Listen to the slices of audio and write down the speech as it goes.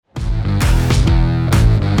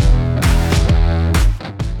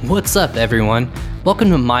What's up, everyone? Welcome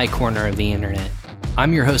to my corner of the internet.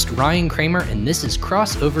 I'm your host, Ryan Kramer, and this is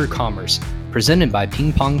Crossover Commerce, presented by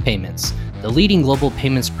Ping Pong Payments, the leading global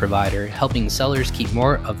payments provider helping sellers keep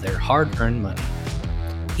more of their hard-earned money.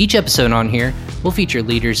 Each episode on here will feature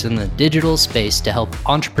leaders in the digital space to help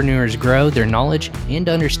entrepreneurs grow their knowledge and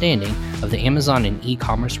understanding of the Amazon and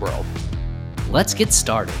e-commerce world. Let's get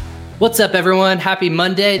started. What's up, everyone? Happy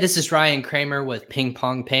Monday. This is Ryan Kramer with Ping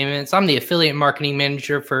Pong Payments. I'm the affiliate marketing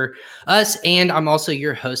manager for us, and I'm also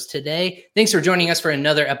your host today. Thanks for joining us for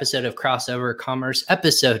another episode of Crossover Commerce,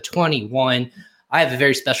 episode 21. I have a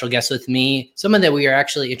very special guest with me, someone that we are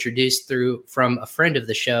actually introduced from a friend of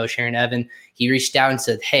the show, Sharon Evan. He reached out and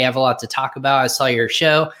said, hey, I have a lot to talk about. I saw your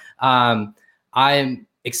show. I'm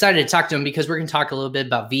excited to talk to him because we're going to talk a little bit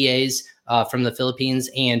about VAs from the Philippines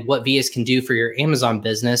and what VAs can do for your Amazon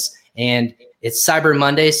business. And it's Cyber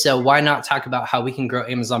Monday, so why not talk about how we can grow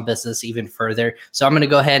Amazon business even further? So I'm going to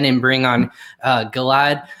go ahead and bring on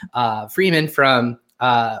Gilad Freeman from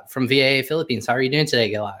VA Philippines. How are you doing today,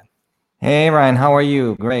 Gilad? Hey, Ryan. How are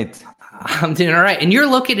you? Great. I'm doing all right. And you're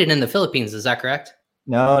located in the Philippines, is that correct?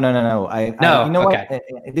 No. You know okay.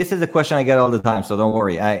 what? This is a question I get all the time, so don't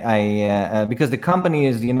worry. Because the company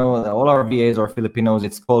is, all our VAs are Filipinos.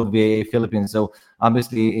 It's called VA Philippines, so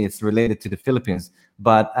obviously it's related to the Philippines.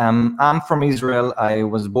 But I'm from Israel. I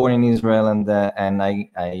was born in Israel, and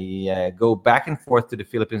I go back and forth to the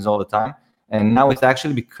Philippines all the time. And now it's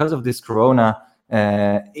actually because of this Corona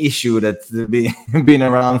issue that's been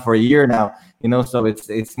around for a year now. So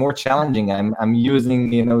it's more challenging. I'm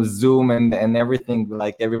using Zoom and everything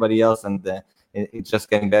like everybody else, and it's just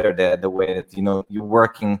getting better the way that you're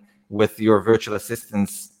working with your virtual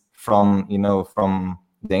assistants from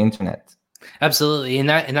the internet. Absolutely. And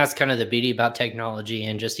that's kind of the beauty about technology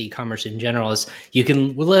and just e-commerce in general is you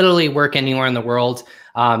can literally work anywhere in the world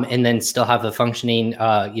and then still have a functioning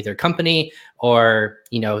either company or,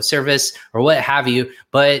 service or what have you.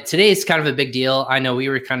 But today is kind of a big deal. I know we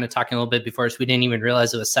were kind of talking a little bit before, so we didn't even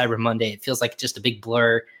realize it was Cyber Monday. It feels like just a big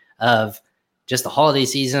blur of just the holiday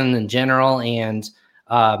season in general and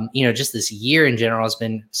just this year in general has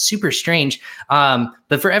been super strange.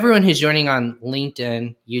 But for everyone who's joining on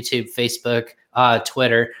LinkedIn, YouTube, Facebook,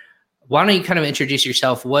 Twitter, why don't you kind of introduce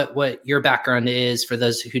yourself, what your background is for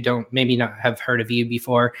those who don't maybe not have heard of you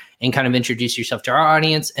before, and kind of introduce yourself to our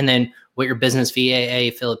audience, and then what your business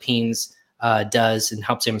VAA Philippines does and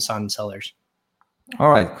helps Amazon sellers. All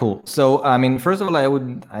right, cool. So, first of all,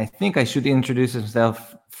 I think I should introduce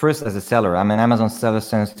myself first as a seller. I'm an Amazon seller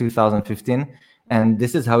since 2015. And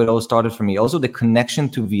this is how it all started for me. Also, the connection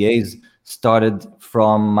to VAs started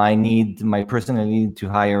from my personal need to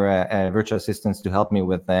hire virtual assistants to help me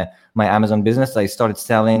with my Amazon business. I started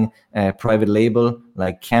selling private label,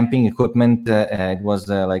 like camping equipment. It was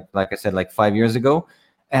like I said, like 5 years ago.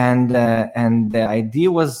 And the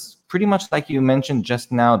idea was pretty much like you mentioned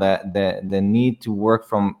just now, that the need to work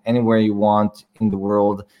from anywhere you want in the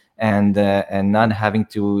world, and not having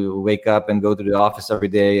to wake up and go to the office every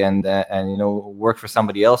day and work for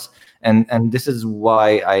somebody else. And this is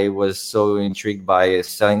why I was so intrigued by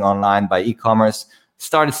selling online, by e-commerce.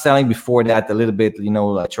 Started selling before that a little bit,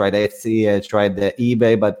 I tried Etsy, I tried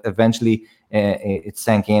eBay, but eventually it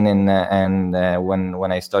sank in and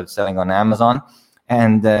when I started selling on Amazon.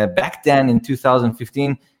 And back then in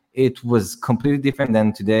 2015, it was completely different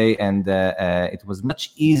than today, and it was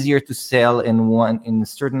much easier to sell in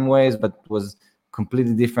certain ways, but was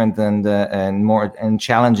completely different and more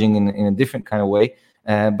challenging in a different kind of way.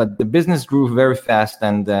 But the business grew very fast,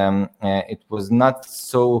 and it was not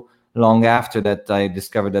so long after that I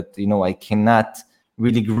discovered that I cannot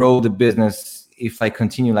really grow the business if I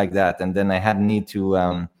continue like that, and then I had need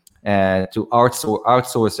to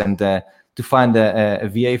outsource and to find a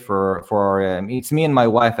VA for it's me and my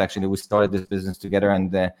wife. Actually, we started this business together,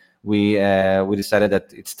 and we decided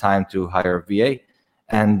that it's time to hire a VA.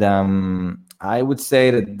 And I would say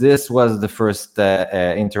that this was the first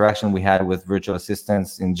interaction we had with virtual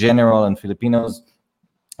assistants in general and Filipinos.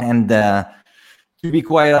 And to be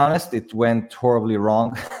quite honest, it went horribly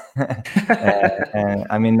wrong.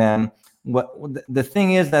 The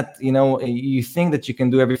thing is that you think that you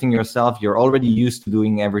can do everything yourself. You're already used to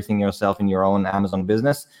doing everything yourself in your own Amazon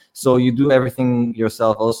business, so you do everything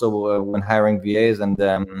yourself also when hiring VAs. And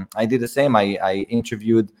I did the same. I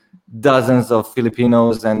interviewed dozens of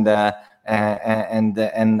Filipinos, and I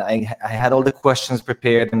had all the questions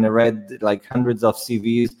prepared, and I read like hundreds of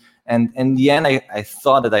CVs. And in the end, I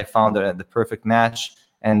thought that I found the perfect match.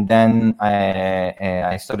 And then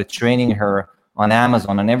I started training her on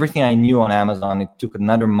Amazon, and everything I knew on Amazon, it took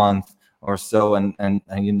another month or so, and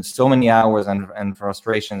so many hours and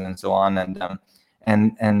frustration and so on.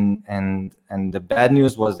 And the bad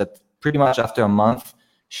news was that pretty much after a month,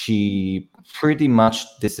 she pretty much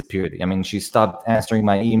disappeared. I mean, she stopped answering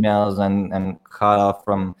my emails and cut off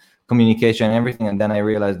from communication and everything. And then I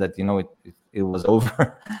realized that, it was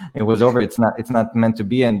over. It was over. It's not meant to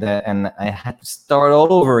be. And I had to start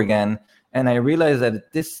all over again. And I realized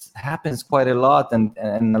that this happens quite a lot.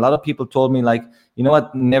 And a lot of people told me, like, you know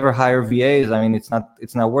what, never hire VAs. I mean,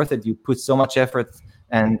 it's not worth it. You put so much effort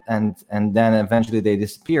and then eventually they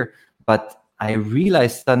disappear. But I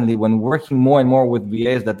realized suddenly when working more and more with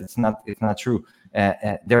VAs that it's not true.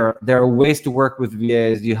 There are ways to work with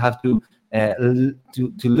VAs. You have to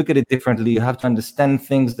look at it differently. You have to understand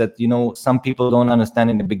things that some people don't understand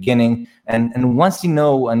in the beginning. And once you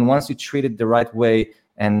know, and once you treat it the right way,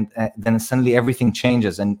 and then suddenly everything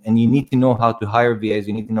changes. And you need to know how to hire VAs.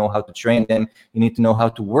 You need to know how to train them. You need to know how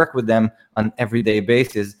to work with them on an everyday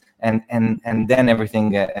basis. And then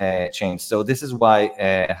everything changed. So this is why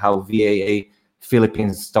how VAA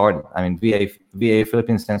Philippines started. I mean, VAA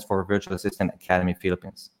Philippines stands for Virtual Assistant Academy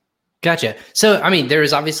Philippines. Gotcha. So, I mean, there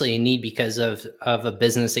was obviously a need because of a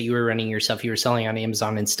business that you were running yourself. You were selling on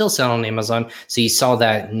Amazon and still selling on Amazon. So you saw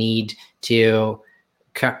that need to,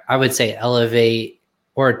 I would say, elevate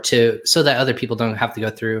so that other people don't have to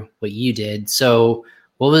go through what you did. So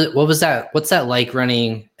what was that? What's that like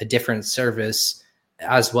running a different service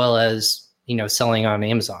as well as, selling on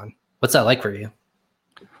Amazon? What's that like for you?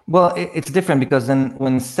 Well, it's different because then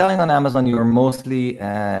when selling on Amazon, you're mostly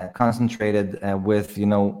concentrated with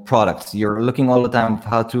products. You're looking all the time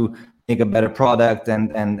how to make a better product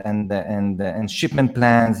and shipment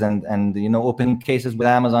plans and opening cases with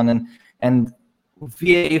Amazon and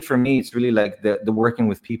VA for me, it's really like the working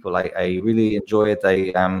with people. I really enjoy it.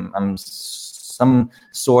 I'm some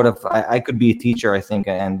sort of I could be a teacher, I think,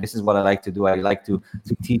 and this is what I like to do. I like to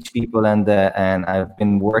teach people, and I've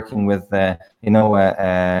been working with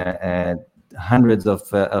hundreds of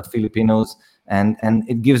Filipinos, and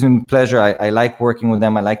it gives me pleasure. I like working with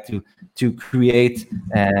them. I like to create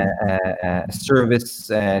a service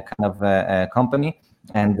kind of company.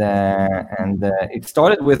 And it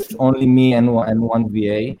started with only me and one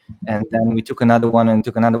VA, and then we took another one,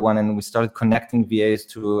 and we started connecting VAs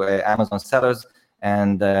to Amazon sellers.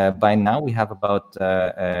 And by now we have about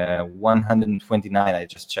 129. I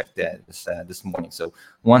just checked this morning. So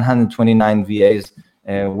 129 VAs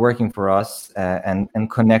working for us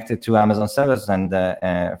and connected to Amazon sellers. And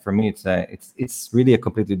for me, it's really a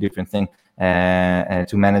completely different thing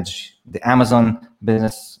to manage the Amazon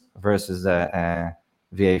business versus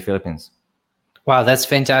VA Philippines. Wow, that's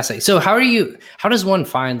fantastic. So how does one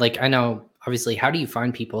find, I know obviously, how do you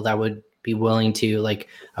find people that would be willing to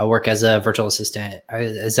work as a virtual assistant?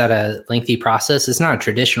 Is that a lengthy process? It's not a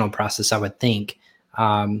traditional process, I would think.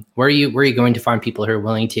 Where are you going to find people who are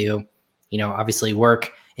willing to, obviously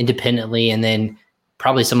work independently, and then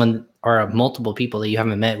probably someone or multiple people that you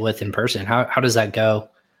haven't met with in person? How does that go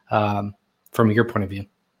from your point of view?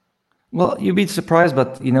 Well, you'd be surprised,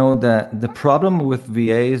 but the problem with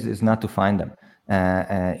VAs is not to find them.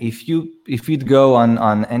 If you'd go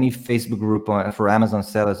on any Facebook group for Amazon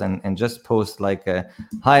sellers and just post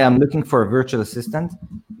hi, I'm looking for a virtual assistant,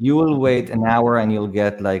 you will wait an hour and you'll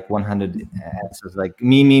get 100 answers like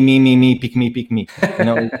me, pick me.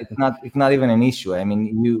 It's not even an issue. I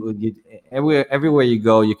mean, you everywhere you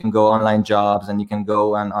go, you can go online jobs, and you can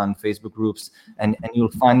go on Facebook groups, and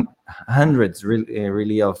you'll find hundreds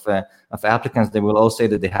really of applicants. They will all say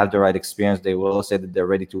that they have the right experience. They will all say that they're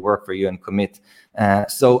ready to work for you and commit.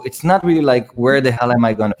 So it's not really where the hell am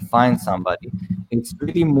I going to find somebody? It's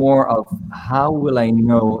really more of how will I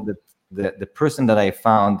know that the person that I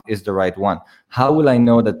found is the right one? How will I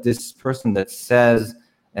know that this person that says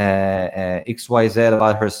XYZ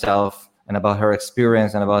about herself and about her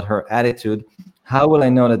experience and about her attitude, how will I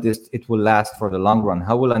know that it will last for the long run?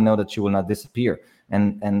 How will I know that she will not disappear?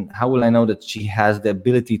 And how will I know that she has the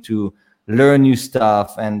ability to learn new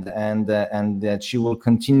stuff and that she will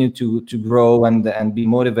continue to grow and be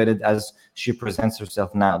motivated as she presents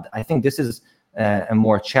herself now? I think this is a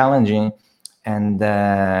more challenging, and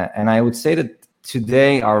I would say that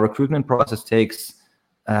today our recruitment process takes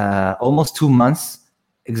almost 2 months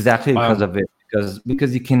exactly because of it,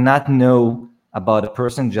 because you cannot know about a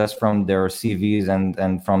person just from their CVs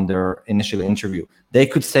and from their initial interview. They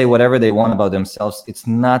could say whatever they want about themselves. It's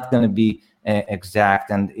not going to be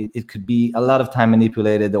exact, and it could be a lot of time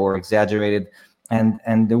manipulated or exaggerated.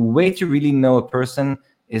 And the way to really know a person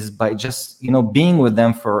is by just being with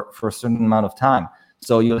them for a certain amount of time.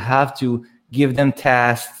 So you'll have to give them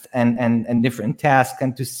tasks and different tasks,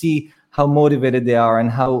 and to see how motivated they are, and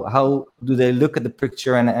how do they look at the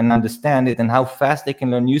picture and understand it, and how fast they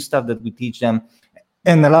can learn new stuff that we teach them.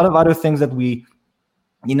 and a lot of other things that we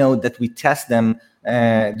test them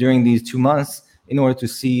during these 2 months in order to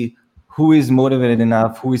see who is motivated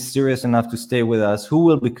enough, who is serious enough to stay with us, who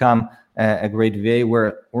will become a great VA.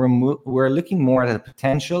 We're looking more at the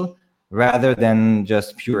potential rather than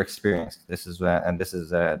just pure experience. This is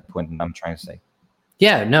the point that I'm trying to say.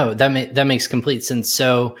 Yeah, no, that makes complete sense.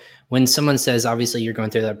 So when someone says, obviously you're going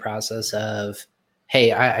through that process of,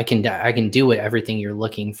 hey, I can do everything you're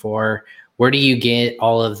looking for. Where do you get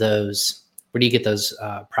all of those? Where do you get those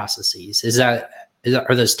processes?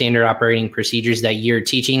 Are those standard operating procedures that you're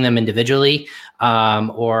teaching them individually,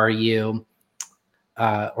 or are you,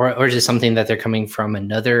 or is it something that they're coming from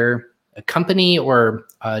another company, or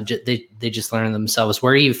they just learn themselves?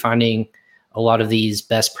 Where are you finding a lot of these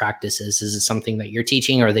best practices? Is it something that you're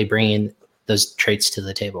teaching, or are they bringing those traits to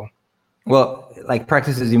the table? Well, like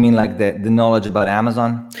practices, you mean like the knowledge about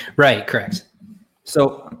Amazon? Right, correct.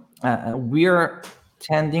 So we're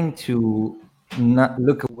tending to not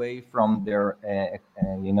look away from their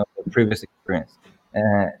previous experience.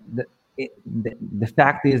 The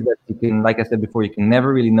fact is that you can, like I said before, you can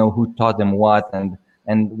never really know who taught them what and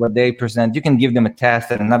what they present. You can give them a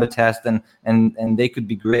test and another test, and they could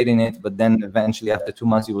be great in it, but then eventually after 2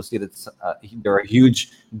 months you will see that there are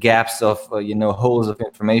huge gaps of holes of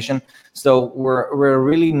information. So we're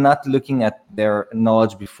really not looking at their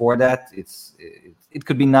knowledge before that. It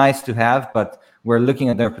could be nice to have, but we're looking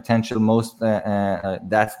at their potential most.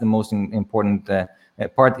 That's the most important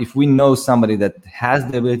part. If we know somebody that has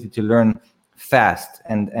the ability to learn fast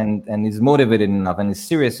and is motivated enough and is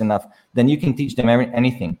serious enough, then you can teach them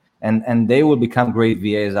anything, and they will become great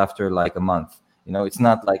VAs after like a month. It's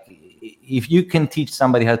not like if you can teach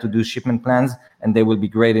somebody how to do shipment plans and they will be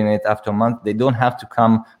great in it after a month, they don't have to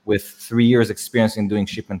come with 3 years experience in doing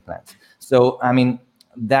shipment plans. So I mean,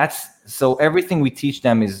 so everything we teach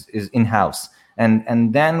them is in-house,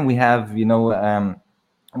 and then we have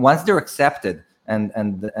once they're accepted,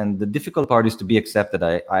 and the difficult part is to be accepted.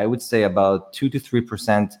 I would say about 2 to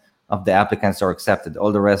 3% of the applicants are accepted.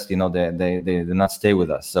 All the rest, they do not stay with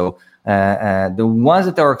us. So the ones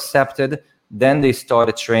that are accepted, then they start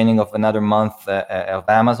a training of another month of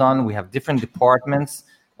Amazon. We have different departments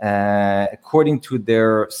according to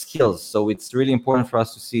their skills. So it's really important for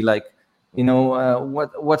us to see what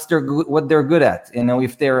they're good at.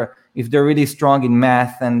 If they're really strong in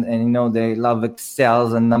math and they love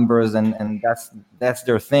Excel and numbers and that's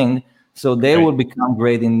their thing, so they will become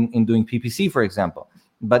great in doing PPC, for example.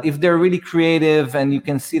 But if they're really creative and you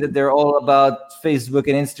can see that they're all about Facebook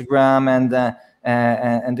and Instagram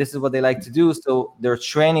and this is what they like to do, so their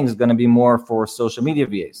training is going to be more for social media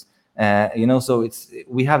VAs. So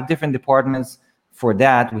we have different departments for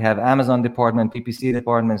that. We have Amazon department, PPC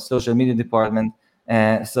department, social media department.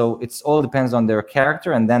 So it's all depends on their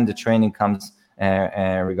character, and then the training comes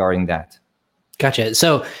regarding that. Gotcha.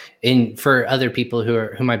 So, for other people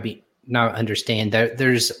who might be not understand,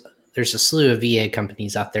 there's a slew of VA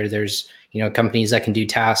companies out there. There's companies that can do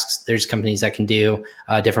tasks. There's companies that can do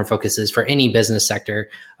different focuses for any business sector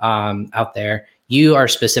out there. You are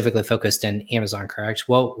specifically focused in Amazon, correct?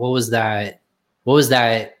 What was that? Was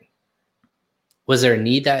there a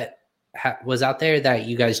need that was out there that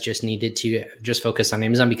you guys just needed to just focus on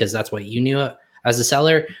Amazon because that's what you knew as a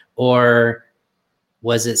seller, or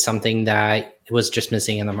was it something that was just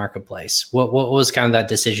missing in the marketplace? What was kind of that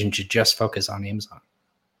decision to just focus on Amazon?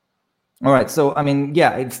 All right. So, I mean,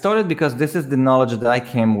 yeah, it started because this is the knowledge that I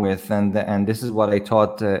came with, and this is what I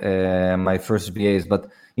taught my first VAs. But,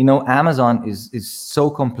 Amazon is so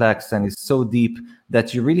complex and is so deep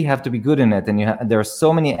that you really have to be good in it. And there are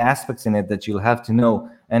so many aspects in it that you'll have to know.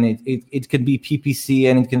 And it could be PPC,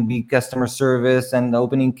 and it can be customer service and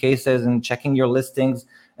opening cases and checking your listings.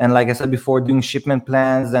 And like I said before, doing shipment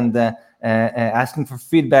plans and asking for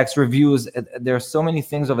feedbacks, reviews. There are so many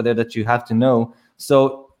things over there that you have to know.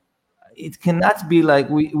 So it cannot be like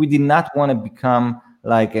we did not want to become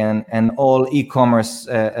like an all e-commerce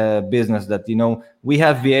business that we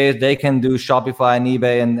have VAs, they can do Shopify and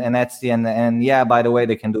eBay and Etsy and yeah, by the way,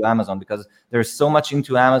 they can do Amazon, because there's so much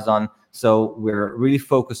into Amazon. So we're really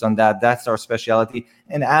focused on that. That's our specialty,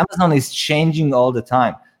 and Amazon is changing all the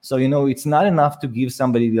time. So it's not enough to give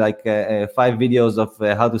somebody like 5 videos of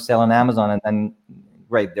how to sell on Amazon and then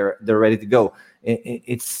great, they're ready to go.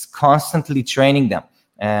 It's constantly training them.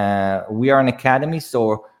 We are an academy,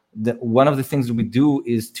 so one of the things we do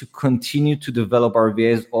is to continue to develop our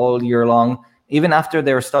VAs all year long, even after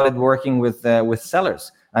they started working with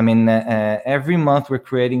sellers. I mean, every month we're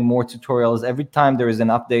creating more tutorials. Every time there is an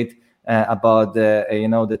update, about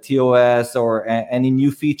the TOS or any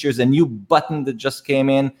new features, a new button that just came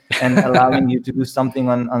in and allowing you to do something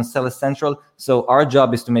on Seller Central. So our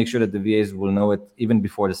job is to make sure that the VAs will know it even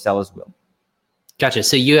before the sellers will. Gotcha.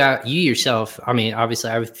 So you yourself, I mean,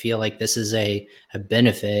 obviously I would feel like this is a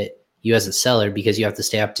benefit you as a seller because you have to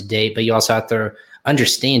stay up to date, but you also have to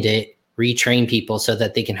understand it, retrain people so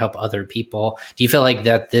that they can help other people. Do you feel like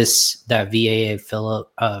that VA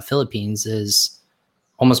of Philippines is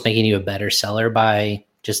almost making you a better seller by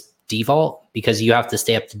just default because you have to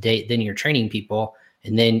stay up to date, then you're training people,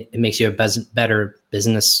 and then it makes you a better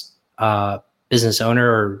business owner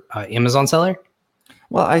or Amazon seller?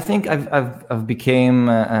 Well, I think I've become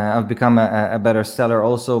a better seller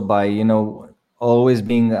also by always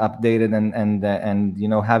being updated and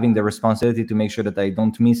having the responsibility to make sure that I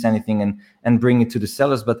don't miss anything and bring it to the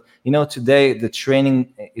sellers. But today the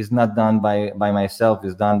training is not done by myself;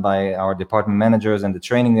 it's done by our department managers and the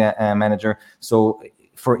training manager. So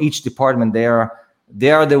for each department, they are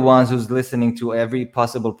the ones who's listening to every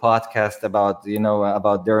possible podcast about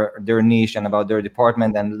about their niche and about their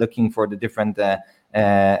department and looking for the different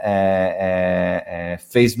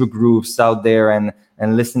Facebook groups out there and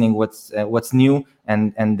listening what's new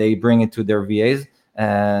and they bring it to their VAs.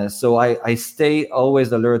 So I stay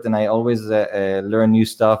always alert and I always learn new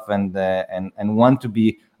stuff and want to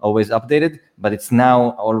be always updated. But it's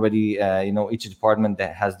now already each department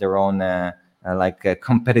that has their own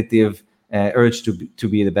competitive urge to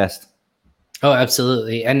be the best. Oh,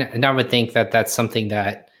 absolutely. And I would think that that's something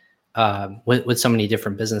that with so many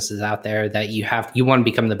different businesses out there that you want to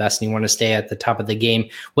become the best and you want to stay at the top of the game.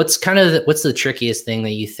 What's the trickiest thing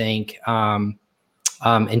that you think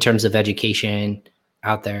in terms of education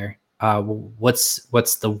out there? What's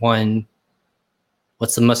the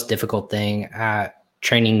most difficult thing at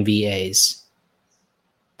training VAs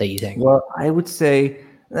that you think? Well, I would say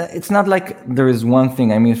it's not like there is one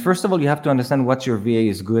thing. I mean, first of all, you have to understand what your VA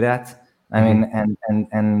is good at. I mean,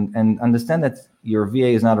 and understand that your VA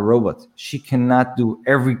is not a robot. She cannot do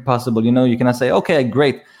every possible, you cannot say, okay,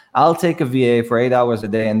 great, I'll take a VA for 8 hours a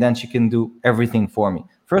day and then she can do everything for me.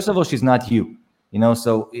 First of all, she's not you,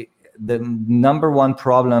 so the number one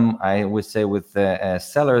problem I would say with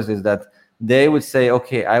sellers is that they would say,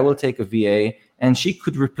 okay, I will take a VA and she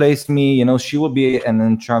could replace me, she will be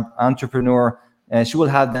an entrepreneur. She will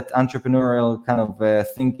have that entrepreneurial kind of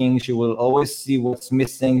thinking. She will always see what's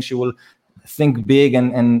missing. She will think big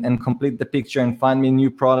and complete the picture and find me new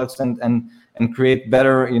products and create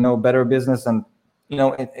better better business and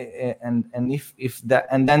if that,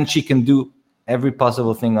 and then she can do every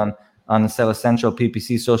possible thing on Seller Central,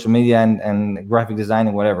 PPC, social media and graphic design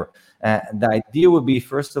and whatever. The idea would be,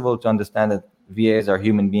 first of all, to understand that VAs are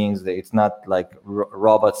human beings. It's not like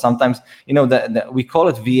robots. Sometimes we call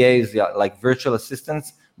it VAs, like virtual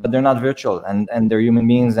assistants, but they're not virtual and they're human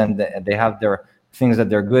beings and they have their things that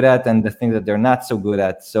they're good at and the things that they're not so good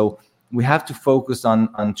at. So we have to focus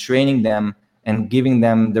on training them and giving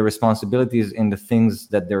them the responsibilities in the things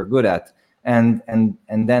that they're good at. And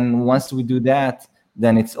then once we do that,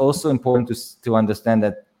 then it's also important to understand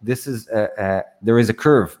that this is there is a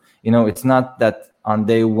curve. It's not that on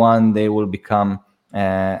day one they will become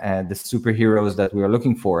the superheroes that we are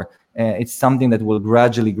looking for. It's something that will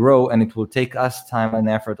gradually grow, and it will take us time and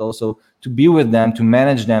effort also to be with them, to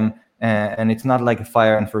manage them. And it's not like a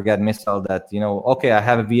fire and forget missile that okay, I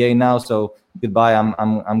have a VA now, so goodbye,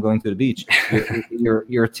 I'm going to the beach.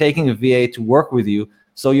 You're taking a VA to work with you,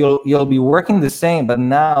 so you'll be working the same, but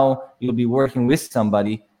now you'll be working with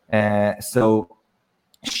somebody, so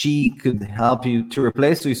she could help you to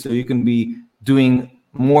replace you, so you can be doing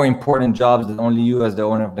more important jobs that only you as the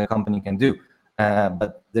owner of the company can do.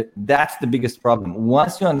 But that's the biggest problem.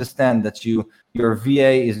 Once you understand that your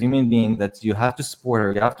VA is a human being, that you have to support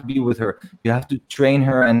her, you have to be with her, you have to train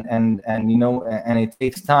her, and it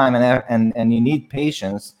takes time and you need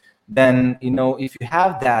patience. Then if you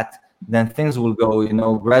have that, then things will go.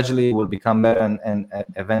 Gradually will become better, and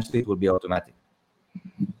eventually it will be automatic.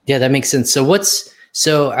 Yeah, that makes sense.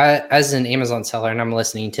 So as an Amazon seller, and I'm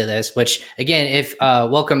listening to this, which again, if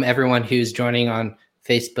welcome everyone who's joining on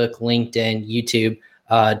Facebook, LinkedIn, YouTube,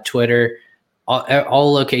 Twitter,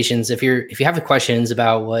 all locations. If you have questions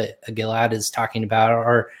about what Gilad is talking about,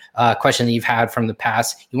 or a question that you've had from the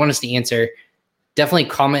past, you want us to answer, definitely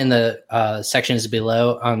comment in the sections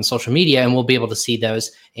below on social media, and we'll be able to see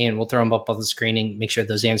those, and we'll throw them up on the screen and make sure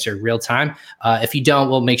those answer real time. If you don't,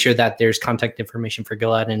 we'll make sure that there's contact information for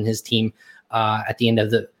Gilad and his team at the end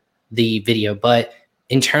of the video. But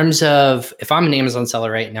in terms of, if I'm an Amazon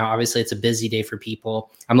seller right now, obviously it's a busy day for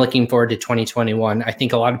people. I'm looking forward to 2021. I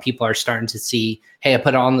think a lot of people are starting to see, hey, I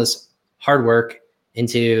put on this hard work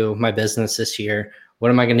into my business this year? What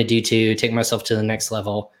am I going to do to take myself to the next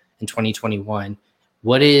level in 2021?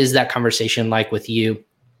 What is that conversation like with you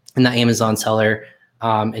and the Amazon seller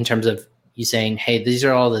in terms of you saying, hey, these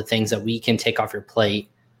are all the things that we can take off your plate.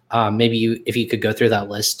 Maybe if you could go through that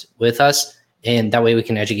list with us, and that way we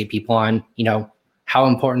can educate people on, how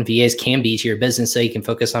important VAs can be to your business so you can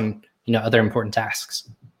focus on, other important tasks.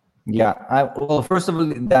 Yeah. Well, first of all,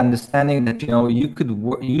 the understanding that,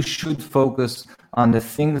 you should focus on the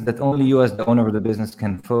things that only you as the owner of the business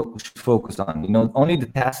can focus on, only the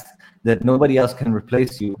tasks that nobody else can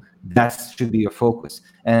replace you. That should be your focus.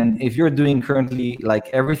 And if you're doing currently like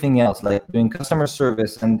everything else, like doing customer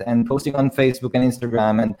service and posting on Facebook and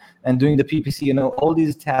Instagram and doing the PPC, all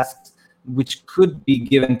these tasks which could be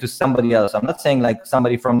given to somebody else. I'm not saying like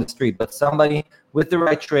somebody from the street, but somebody with the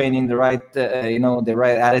right training, the right, the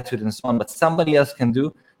right attitude and so on, but somebody else can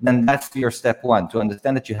do, then that's your step one, to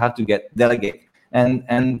understand that you have to delegate.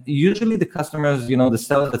 And usually the customers, the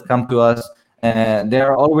sellers that come to us,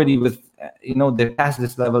 they're already with, they're past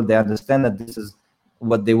this level. They understand that this is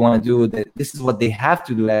what they want to do, that this is what they have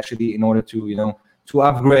to do actually in order to, to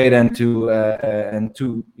upgrade and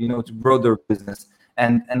to grow their business.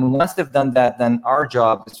 And once they've done that, then our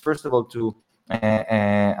job is first of all to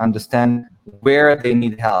understand where they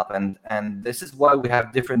need help. And this is why we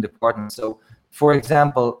have different departments. So for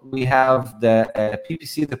example, we have the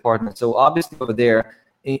PPC department. So obviously over there,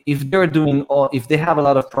 if they have a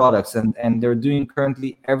lot of products and they're doing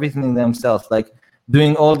currently everything themselves, like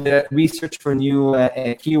doing all the research for new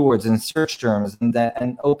keywords and search terms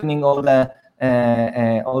and opening all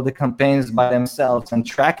the campaigns by themselves and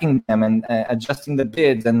tracking them and adjusting the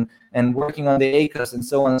bids and working on the ACOS and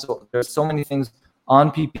so on. So there's so many things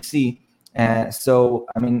on PPC. So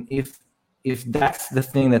I mean, if that's the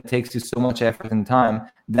thing that takes you so much effort and time,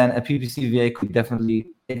 then a PPC VA could definitely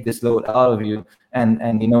take this load out of you and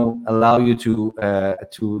allow you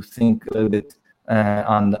to think a little bit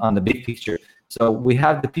on the big picture. So we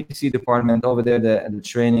have the PPC department over there. The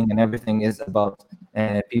training and everything is about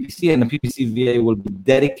PPC, and the PPC VA will be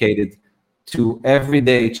dedicated to every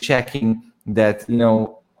day checking that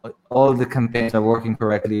all the campaigns are working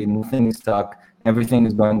correctly, nothing is stuck, everything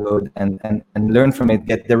is going good, and learn from it,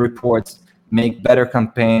 get the reports, make better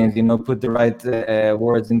campaigns, put the right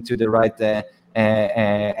words into the right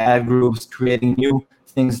ad groups, creating new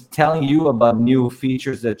things, telling you about new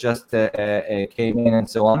features that just came in and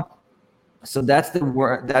so on. So that's the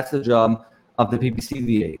work. That's the job of the PPC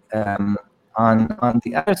VA. On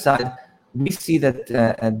the other side, we see that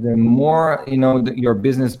the more your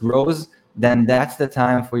business grows, then that's the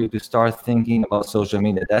time for you to start thinking about social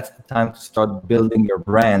media. That's the time to start building your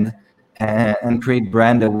brand and create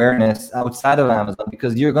brand awareness outside of Amazon,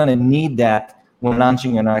 because you're going to need that when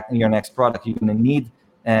launching your next product. You're going to need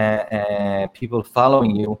people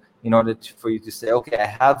following you in order for you to say, okay, I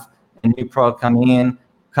have a new product coming in.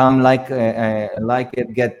 Come like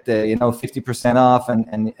it, get 50% off,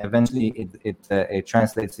 and eventually it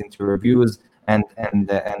translates into reviews and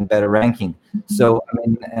better ranking. So I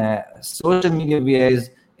mean, social media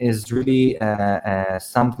VAs is really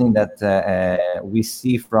something that we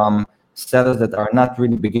see from sellers that are not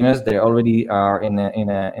really beginners. They already are in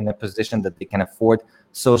a position that they can afford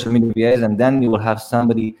social media VAs, and then you will have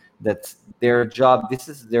somebody that their job, this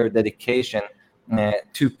is their dedication.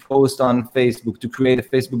 To post on Facebook, to create a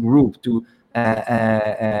Facebook group, to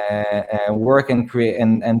work and create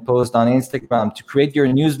and post on Instagram, to create your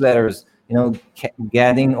newsletters,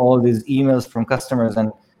 getting all these emails from customers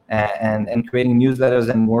and creating newsletters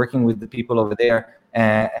and working with the people over there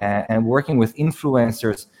and working with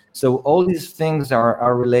influencers. So all these things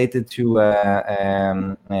are related to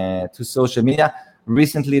social media.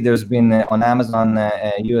 Recently, there's been on Amazon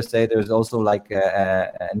USA. There's also like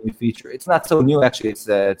a new feature. It's not so new actually. It's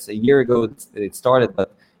a year ago it started,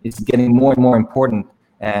 but it's getting more and more important.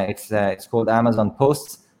 It's called Amazon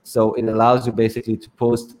Posts. So it allows you basically to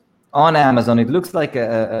post on Amazon. It looks like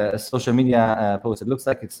a social media post. It looks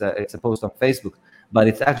like it's a post on Facebook, but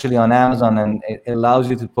it's actually on Amazon, and it allows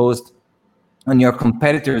you to post on your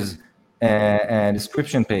competitors'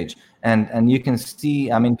 description page. And you can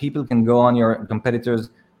see, I mean, people can go on your competitors,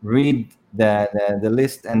 read the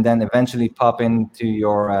list, and then eventually pop into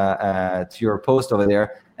your post over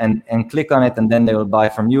there and click on it, and then they will buy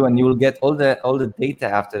from you, and you will get all the data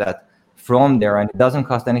after that from there, and it doesn't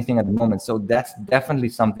cost anything at the moment. So that's definitely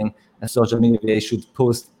something a social media VA should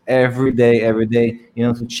post every day,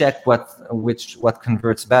 to check what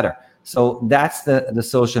converts better. So that's the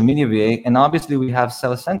social media VA, and obviously we have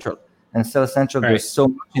Sales Central. And Sales Central, right. There's so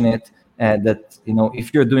much in it that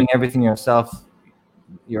if you're doing everything yourself,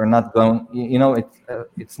 you're not going.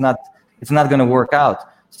 It's not it's not going to work out.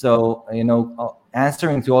 So,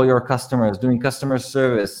 answering to all your customers, doing customer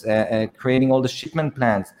service, creating all the shipment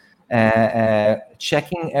plans,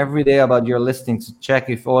 checking every day about your listings to check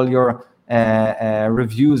if all your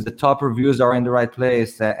reviews, the top reviews, are in the right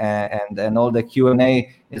place, and all the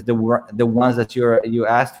Q&A is the ones that you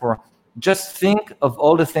asked for. Just think of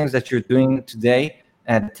all the things that you're doing today,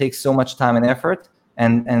 and it takes so much time and effort,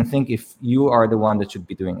 and think if you are the one that should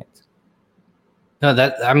be doing it. No,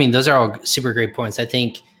 those are all super great points. I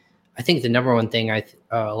think the number one thing a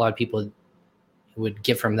lot of people would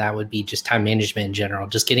get from that would be just time management in general,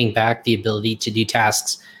 just getting back the ability to do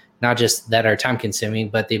tasks, not just that are time consuming,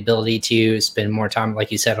 but the ability to spend more time,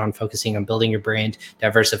 like you said, on focusing on building your brand,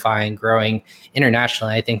 diversifying, growing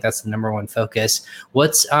internationally. I think that's the number one focus.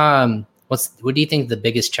 What do you think the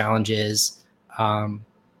biggest challenge is,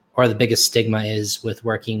 or the biggest stigma is with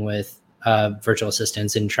working with virtual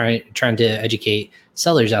assistants and trying to educate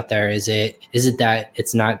sellers out there? Is it that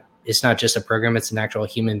it's not just a program, it's an actual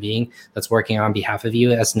human being that's working on behalf of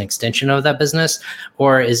you as an extension of that business,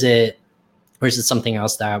 or is it something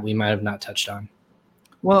else that we might have not touched on?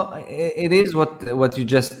 Well, it is what you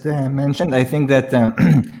just mentioned. I think that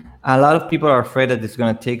a lot of people are afraid that it's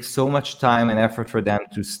going to take so much time and effort for them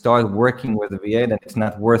to start working with a VA that it's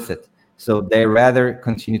not worth it. So they rather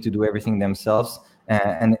continue to do everything themselves,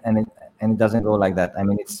 and it doesn't go like that. I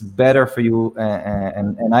mean, it's better for you,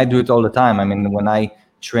 and I do it all the time. I mean, when I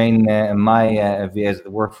train my VAs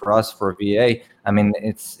that work for us for VA, I mean,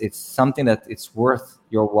 it's something that it's worth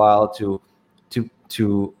your while to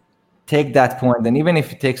take that point. And even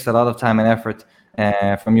if it takes a lot of time and effort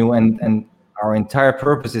from you, and our entire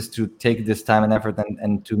purpose is to take this time and effort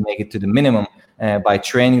and to make it to the minimum by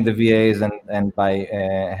training the VAs and by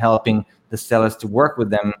helping the sellers to work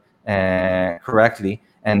with them correctly,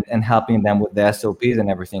 and helping them with the SOPs and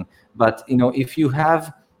everything. But if you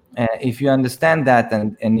understand that,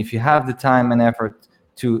 and if you have the time and effort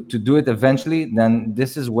to do it eventually, then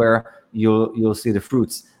this is where you'll see the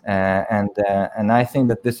fruits. And I think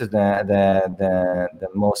that this is the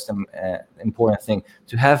most important thing,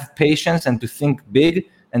 to have patience and to think big,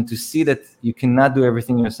 and to see that you cannot do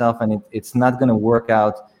everything yourself, and it's not going to work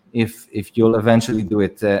out if you'll eventually do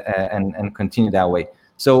it and continue that way.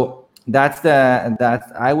 So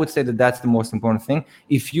I would say that's the most important thing.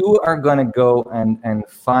 If you are going to go and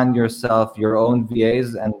find yourself your own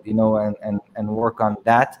VAs and and work on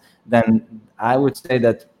that, then I would say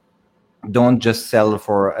that don't just sell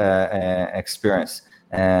for experience.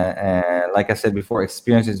 Like I said before,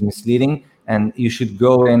 experience is misleading, and you should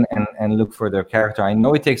go in and look for their character. I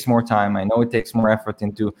know it takes more time. I know it takes more effort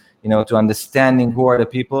into to understanding who are the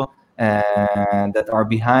people that are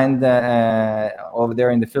behind over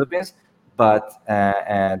there in the Philippines. But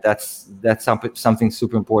that's something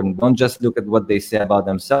super important. Don't just look at what they say about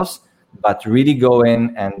themselves, but really go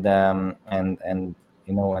in and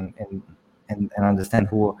understand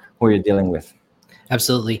who you're dealing with.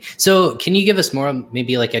 Absolutely. So can you give us more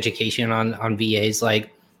maybe like education on VAs? Like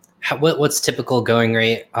what's typical going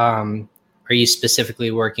rate? Are you specifically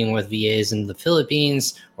working with VAs in the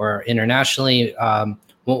Philippines or internationally?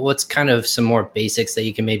 What's kind of some more basics that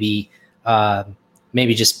you can maybe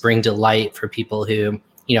just bring to light for people who,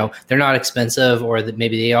 they're not expensive, or that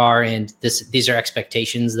maybe they are, and these are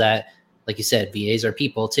expectations that, like you said, VAs are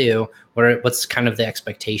people too. What's kind of the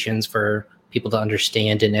expectations for people to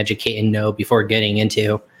understand and educate and know before getting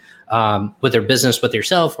into with their business, with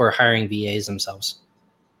yourself, or hiring VAs themselves?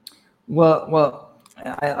 Well,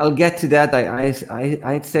 I'll get to that.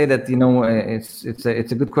 I'd say that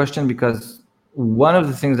it's a good question, because one of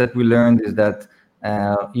the things that we learned is that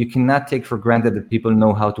you cannot take for granted that people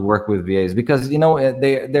know how to work with VAs, because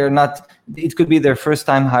they're not. It could be their first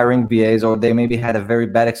time hiring VAs, or they maybe had a very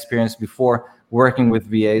bad experience before working with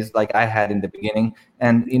VAs, like I had in the beginning,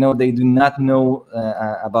 and they do not know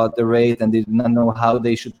about the rate, and they do not know how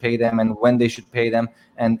they should pay them and when they should pay them,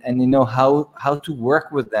 and how to work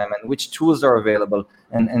with them and which tools are available,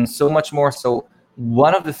 and so much more. So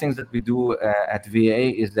one of the things that we do at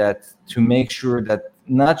VA is that to make sure that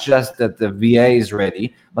not just that the VA is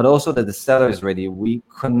ready, but also that the seller is ready. We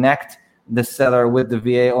connect the seller with the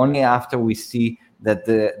VA only after we see that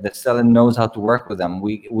the seller knows how to work with them.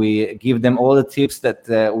 We give them all the tips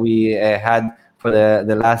that we had for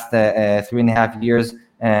the last 3.5 years,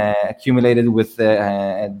 accumulated with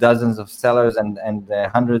dozens of sellers and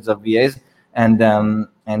hundreds of VAs.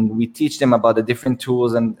 And we teach them about the different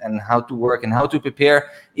tools and how to work and how to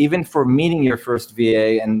prepare, even for meeting your first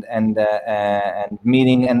VA and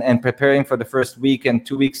meeting and preparing for the first week and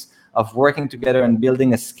 2 weeks of working together and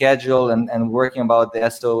building a schedule and working about the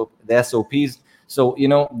SOPs. So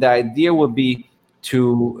the idea would be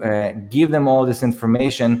to give them all this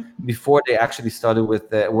information before they actually started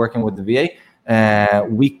with working with the VA.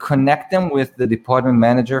 We connect them with the department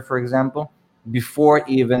manager, for example, before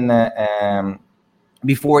even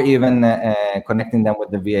connecting them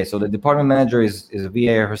with the VA. So the department manager is a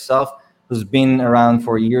VA herself, who's been around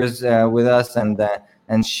for years with us,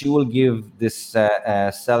 and she will give this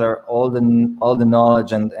seller all the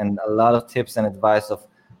knowledge and a lot of tips and advice of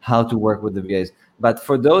how to work with the VAs. But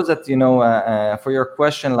for those that, for your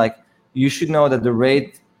question, like, you should know that the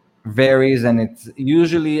rate varies, and it's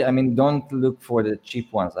usually, don't look for the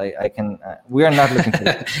cheap ones. We are not looking for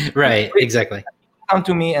that. Right, exactly. Come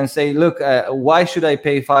to me and say, look, why should I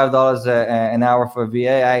pay $5 an hour for a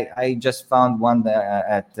VA? I just found one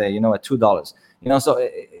at $2. So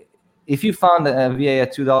if you found a VA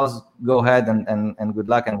at $2, go ahead and good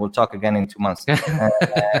luck, and we'll talk again in 2 months.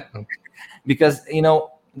 Because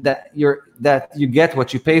that you get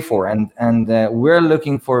what you pay for, and we're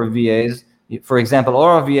looking for VAs. For example, all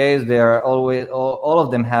our VAs, they are always all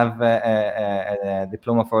of them have a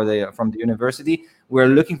diploma from the university. We're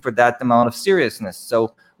looking for that amount of seriousness.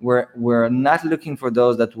 So we're not looking for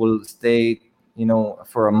those that will stay,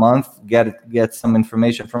 for a month, get some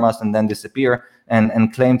information from us, and then disappear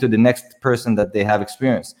and claim to the next person that they have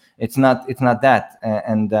experience. It's not that.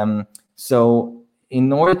 So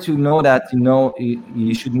in order to know that,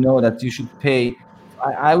 you should know that you should pay.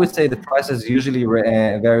 I would say the prices usually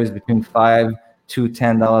varies between $5 to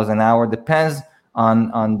 $10 an hour. Depends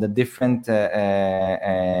on the different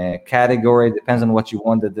category. Depends on what you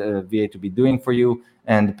want the VA to be doing for you,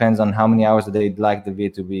 and depends on how many hours they'd like the VA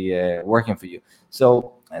to be working for you.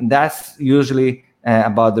 So that's usually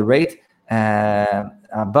about the rate.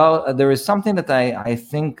 There is something that I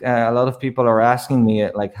think a lot of people are asking me,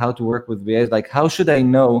 like how to work with VAs. Like, how should I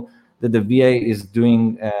know that the VA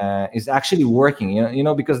is actually working?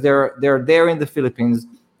 Because they're there in the Philippines,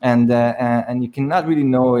 and you cannot really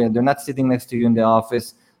know. They're not sitting next to you in the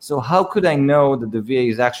office. So how could I know that the VA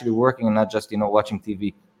is actually working and not just watching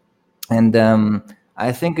TV? And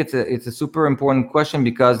I think it's a super important question,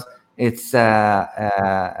 because it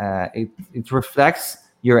reflects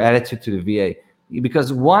your attitude to the VA.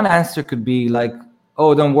 Because one answer could be like,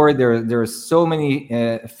 oh, don't worry, there are so many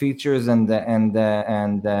features and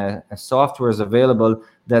softwares available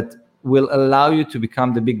that will allow you to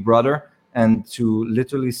become the big brother and to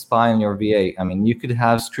literally spy on your VA. You could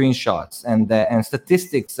have screenshots and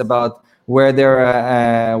statistics about where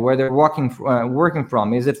they're working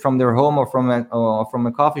from. Is it from their home or from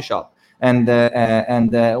a coffee shop? And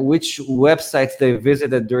which websites they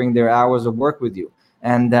visited during their hours of work with you.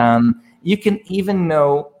 And you can even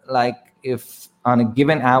know, like, if on a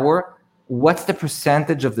given hour, what's the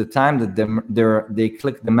percentage of the time that they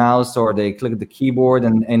click the mouse or they click the keyboard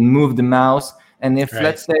and move the mouse. And if right.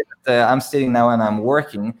 Let's say that I'm sitting now and I'm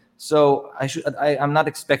working, so I'm not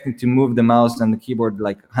expecting to move the mouse and the keyboard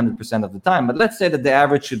like 100% of the time, but let's say that the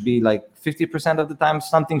average should be like 50% of the time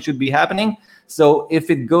something should be happening. So if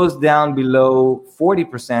it goes down below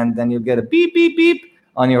 40%, then you'll get a beep, beep, beep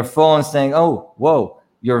on your phone saying, oh, whoa,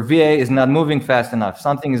 your VA is not moving fast enough.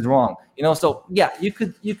 Something is wrong. So yeah, you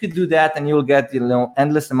could do that, and you'll get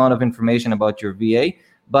endless amount of information about your VA.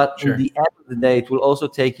 But sure. In the end of the day, it will also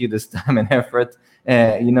take you this time and effort,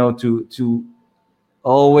 to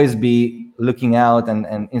always be looking out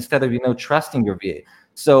and instead of trusting your VA.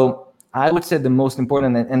 So I would say the most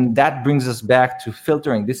important, and that brings us back to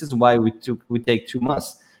filtering. This is why we take 2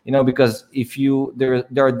 months. Because if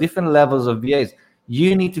there are different levels of VAs.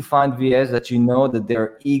 You need to find VAs that that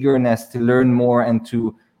their eagerness to learn more and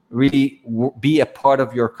to really be a part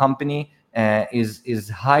of your company is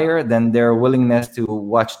higher than their willingness to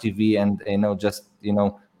watch TV and just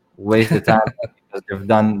waste the time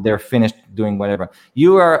because they're finished doing whatever.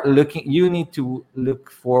 You need to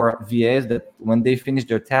look for VAs that when they finish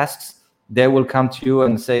their tasks, they will come to you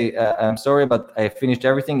and say, I'm sorry, but I finished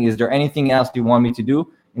everything. Is there anything else you want me to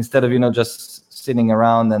do? Instead of just sitting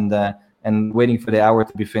around and waiting for the hour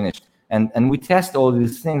to be finished. And we test all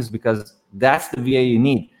these things because that's the VA you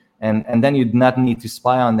need. And then you do not need to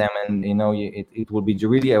spy on them. And, it will be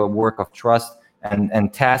really a work of trust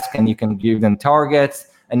and task. And you can give them targets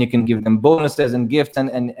and you can give them bonuses and gifts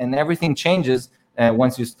and everything changes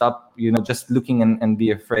once you stop, just looking and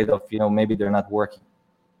be afraid of, maybe they're not working.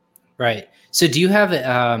 Right. So do you have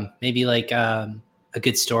maybe like a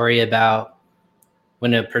good story about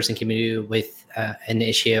when a person came to you with an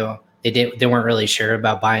issue? They weren't really sure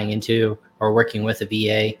about buying into or working with a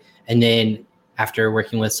VA. And then after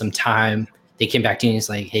working with some time, they came back to you and it's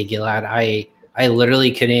like, hey, Gilad, I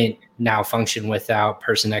literally couldn't now function without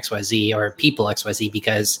person XYZ or people XYZ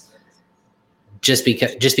because just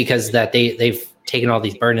because that they've taken all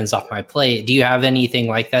these burdens off my plate. Do you have anything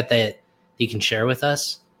like that you can share with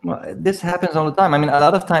us? Well, this happens all the time. I mean, a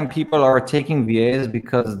lot of time people are taking VAs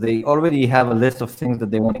because they already have a list of things that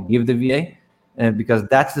they want to give the VA, because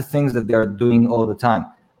that's the things that they are doing all the time.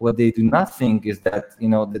 What they do not think is that,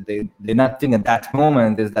 that they not think at that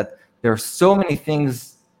moment is that there are so many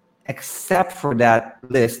things except for that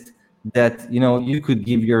list that, you could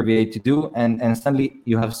give your VA to do, and suddenly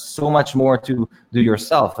you have so much more to do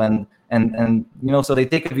yourself. And so they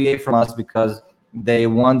take a VA from us because they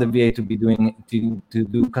want the VA to be to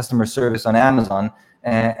do customer service on Amazon,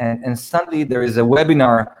 and suddenly there is a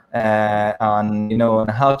webinar on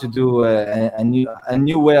how to do a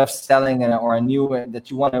new way of selling, or a new way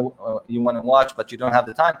that you want to watch, but you don't have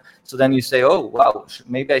the time. So then you say, oh wow,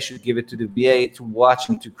 maybe I should give it to the VA to watch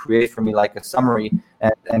and to create for me like a summary,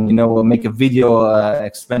 and make a video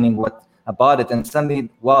explaining what about it. And suddenly,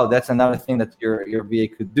 wow, that's another thing that your VA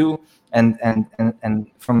could do, and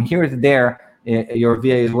from here to there, your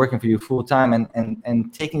VA is working for you full time,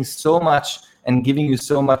 and taking so much and giving you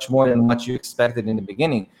so much more than what you expected in the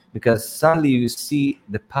beginning, because suddenly you see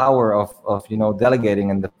the power of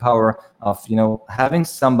delegating, and the power of having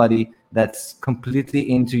somebody that's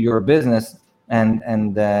completely into your business, and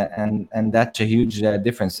that's a huge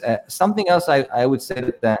difference. Something else I would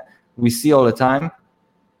say that we see all the time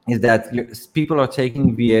is that people are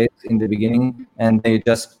taking VAs in the beginning and they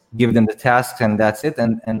just give them the tasks and that's it.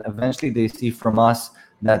 And eventually they see from us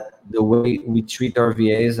that the way we treat our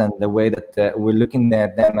VAs and the way that we're looking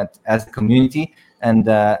at them as a community, and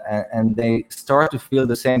they start to feel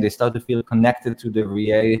the same. They start to feel connected to the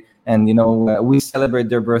VA, and we celebrate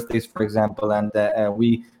their birthdays, for example, and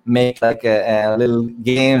we make like little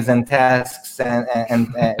games and tasks and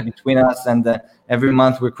between us, and every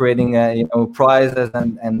month we're creating prizes,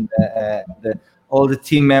 and all the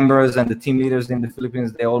team members and the team leaders in the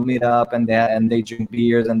Philippines, they all meet up, and they drink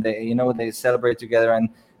beers, and they celebrate together, and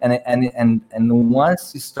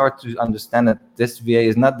once you start to understand that this VA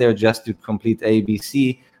is not there just to complete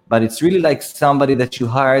ABC, but it's really like somebody that you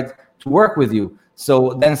hired to work with you.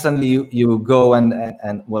 So then suddenly you go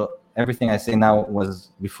and well, everything I say now was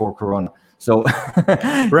before Corona. So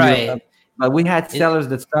right. But we had sellers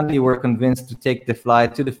that suddenly were convinced to take the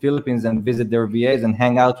flight to the Philippines and visit their VAs and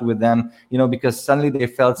hang out with them, because suddenly they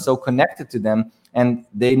felt so connected to them, and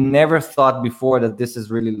they never thought before that this is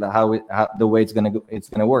really how the way it's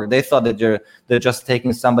gonna work. They thought that they're just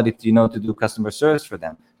taking somebody to do customer service for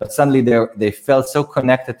them, but suddenly they felt so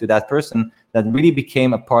connected to that person that really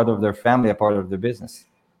became a part of their family, a part of their business.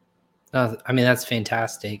 I mean, that's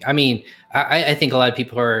fantastic. I mean, I think a lot of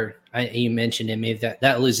people are. You mentioned it. Maybe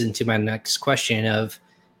that leads into my next question of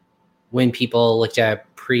when people looked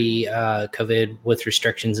at pre-COVID with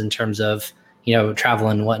restrictions in terms of travel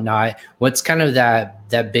and whatnot. What's kind of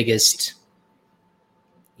that biggest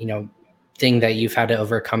thing that you've had to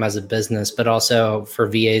overcome as a business, but also for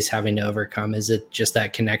VAs having to overcome? Is it just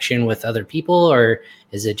that connection with other people, or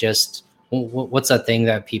is it just what's that thing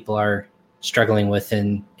that people are struggling with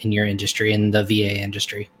in your industry, in the VA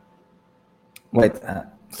industry? Wait.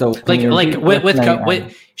 So sure,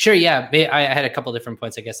 yeah. I had a couple different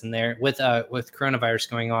points, I guess, in there with coronavirus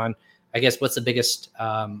going on. I guess what's the biggest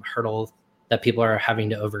hurdle that people are having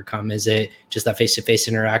to overcome? Is it just that face-to-face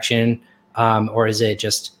interaction, or is it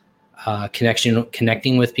just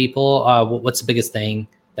connecting with people? What's the biggest thing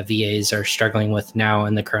that VAs are struggling with now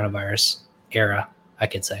in the coronavirus era, I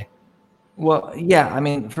could say? Well, yeah. I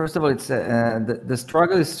mean, first of all, it's the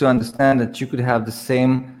struggle is to understand that you could have the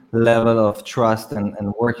same level of trust and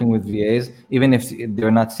working with VAs, even if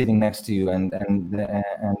they're not sitting next to you. And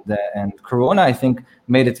Corona, I think,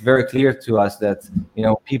 made it very clear to us that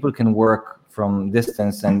people can work from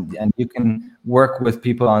distance, and you can work with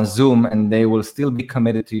people on Zoom, and they will still be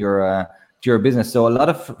committed to your business. So a lot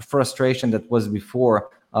of frustration that was before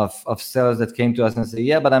of sellers that came to us and say,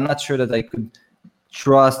 yeah, but I'm not sure that I could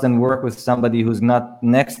trust and work with somebody who's not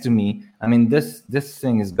next to me. I mean, this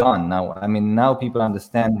thing is gone now. I mean, now people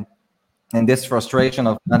understand, and this frustration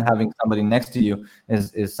of not having somebody next to you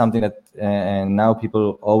is something that and now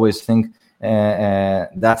people always think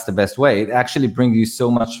that's the best way. It actually brings you so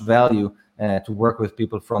much value to work with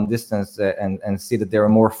people from distance, and see that they're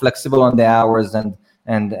more flexible on the hours, and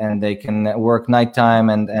they can work nighttime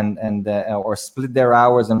and or split their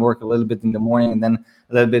hours and work a little bit in the morning and then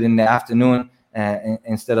a little bit in the afternoon,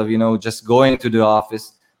 instead of just going to the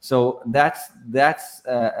office. So that's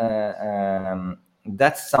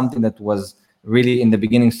something that was really in the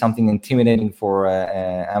beginning something intimidating for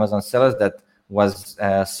Amazon sellers that was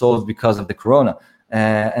solved because of the Corona.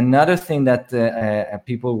 Another thing that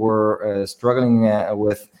people were struggling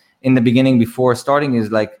with in the beginning before starting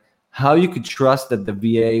is like how you could trust that the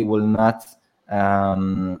VA will not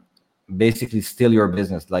basically steal your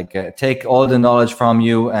business, like take all the knowledge from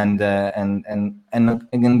you and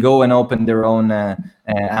go and open their own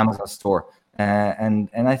Amazon store. And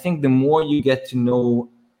I think the more you get to know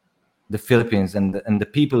the Philippines and the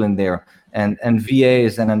people in there and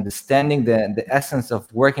VAs, and understanding the essence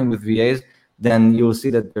of working with VAs, then you'll see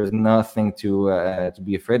that there's nothing to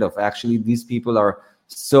be afraid of. Actually, these people are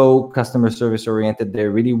so customer service oriented. They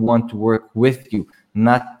really want to work with you,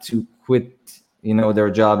 not to quit their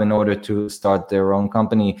job in order to start their own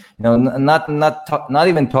company. Not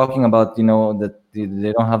even talking about that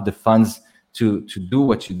they don't have the funds to do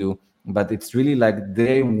what you do, but it's really like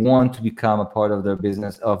they want to become a part of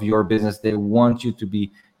your business. They want you to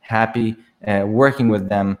be happy working with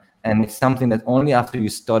them, and it's something that only after you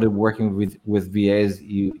started working with VAs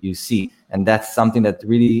you see. And that's something that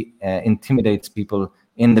really intimidates people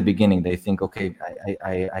in the beginning. They think, okay,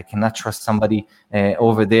 I cannot trust somebody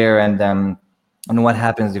over there, and what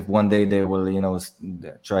happens if one day they will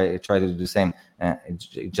try to do the same?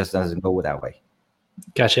 It just doesn't go that way.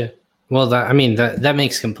 Gotcha. Well, that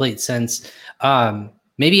makes complete sense.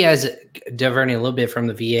 Maybe as diverting a little bit from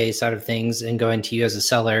the VA side of things and going to you as a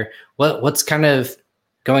seller, what's kind of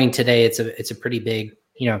going today? It's a pretty big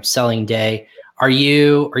selling day. Are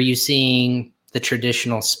you seeing the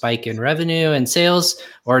traditional spike in revenue and sales,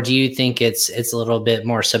 or do you think it's a little bit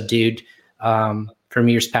more subdued from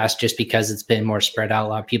years past, just because it's been more spread out? A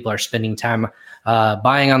lot of people are spending time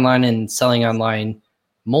buying online and selling online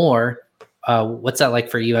more. What's that like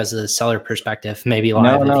for you as a seller perspective? Maybe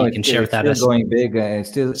live, if you can share with that. It's still going big. It's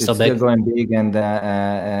still going big. And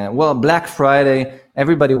well, Black Friday,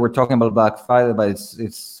 everybody were talking about Black Friday, but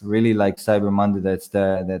it's really like Cyber Monday.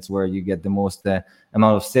 That's where you get the most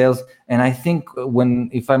amount of sales. And I think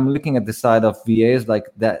if I'm looking at the side of VAs, like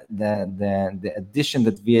that, the addition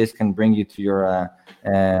that VAs can bring you to your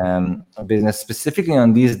business, specifically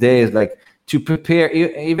on these days, like to prepare,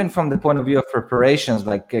 even from the point of view of preparations,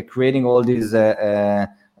 like creating all these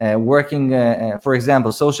working, for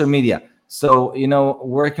example, social media. So,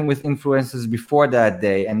 working with influencers before that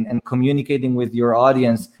day and communicating with your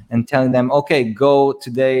audience and telling them, okay, go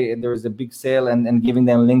today, there's a big sale, and giving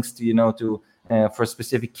them links to, for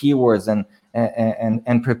specific keywords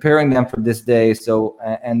and preparing them for this day. So,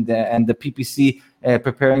 and the PPC,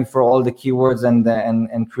 preparing for all the keywords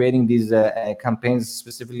and creating these campaigns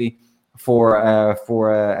specifically for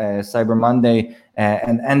Cyber Monday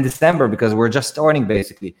and December, because we're just starting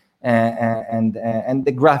basically. And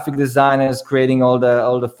the graphic designers creating all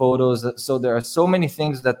the photos. So there are so many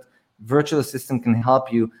things that virtual assistant can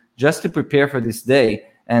help you just to prepare for this day.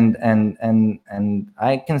 And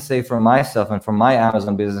I can say for myself and for my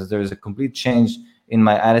Amazon business, there is a complete change in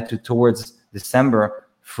my attitude towards December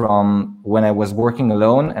from when I was working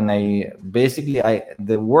alone. And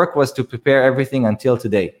the work was to prepare everything until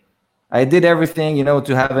today. I did everything,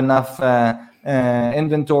 to have enough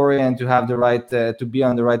inventory and to have the right to be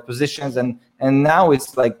on the right positions, and now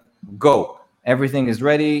it's like go, everything is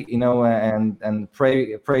ready, and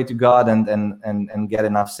pray to God and get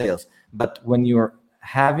enough sales. But when you're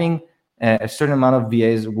having a certain amount of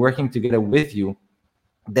VAs working together with you,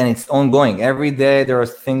 then it's ongoing. Every day there are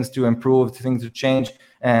things to improve, things to change.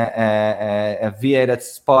 A VA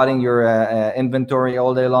that's spotting your inventory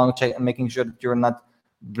all day long, making sure that you're not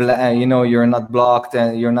you're not blocked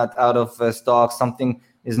and you're not out of stock. Something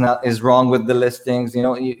is wrong with the listings.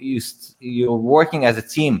 You're working as a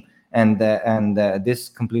team, and this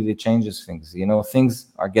completely changes things.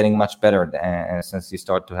 Things are getting much better since you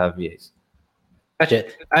start to have VAs. Gotcha.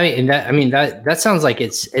 That sounds like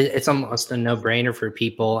it's almost a no-brainer for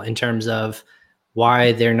people in terms of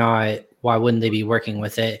why wouldn't they be working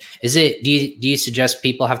with it? Do you suggest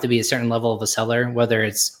people have to be a certain level of a seller, whether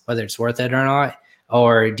it's worth it or not?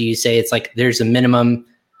 Or do you say it's like there's a minimum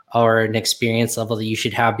or an experience level that you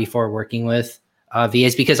should have before working with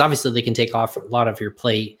VAs? Because obviously they can take off a lot of your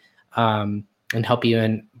plate and help you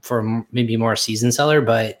in for maybe more seasoned seller.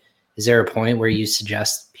 But is there a point where you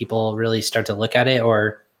suggest people really start to look at it,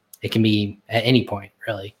 or it can be at any point,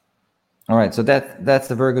 really? All right, so that's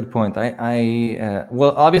a very good point.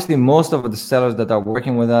 Well, obviously most of the sellers that are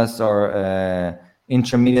working with us are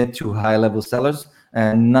intermediate to high level sellers,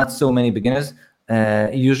 and not so many beginners.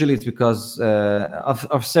 Usually it's because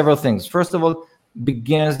of several things. First of all,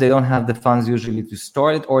 beginners, they don't have the funds usually to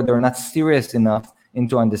start it, or they're not serious enough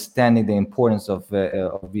into understanding the importance of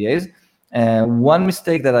VAs. One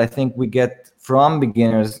mistake that I think we get from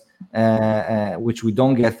beginners, which we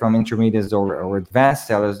don't get from intermediates or advanced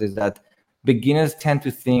sellers, is that beginners tend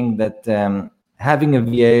to think that having a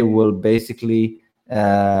VA will basically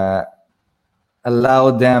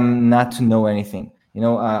allow them not to know anything.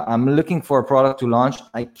 I'm looking for a product to launch.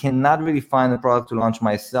 I cannot really find a product to launch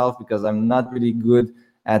myself because I'm not really good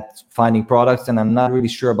at finding products, and I'm not really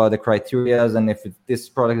sure about the criteria and if this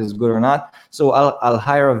product is good or not. So I'll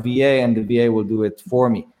hire a VA, and the VA will do it for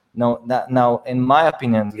me. Now, in my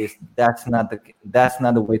opinion, at least, that's not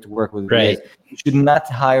the way to work with right. VAs. You should not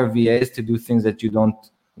hire VAs to do things that you don't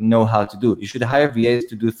know how to do. You should hire VAs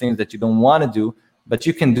to do things that you don't want to do, but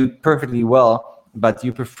you can do perfectly well, but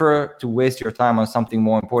you prefer to waste your time on something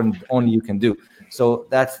more important that only you can do. So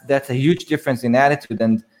that's a huge difference in attitude,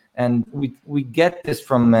 and we get this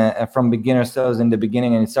from beginner sellers in the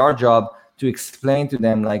beginning, and it's our job to explain to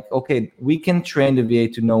them, like, okay, we can train the VA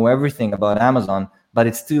to know everything about Amazon, but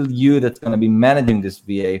it's still you that's going to be managing this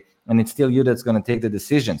VA, and it's still you that's going to take the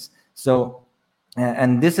decisions. So,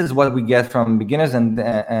 and this is what we get from beginners, and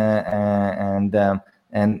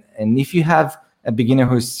if you have a beginner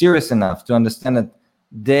who is serious enough to understand that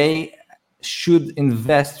they should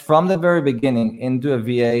invest from the very beginning into a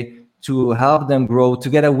VA to help them grow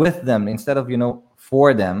together with them instead of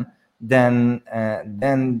for them, then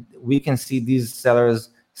we can see these sellers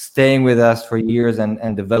staying with us for years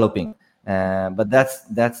and developing. But that's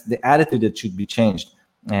the attitude that should be changed,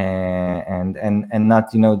 and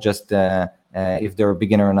not just if they're a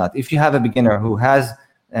beginner or not. If you have a beginner who has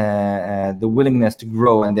the willingness to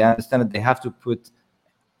grow, and they understand that they have to put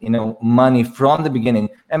money from the beginning.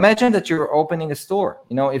 Imagine that you're opening a store.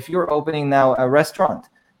 If you're opening now a restaurant,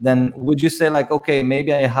 then would you say, like, okay,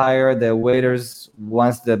 maybe I hire the waiters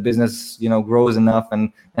once the business grows enough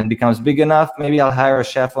and becomes big enough? Maybe I'll hire a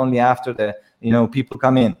chef only after the people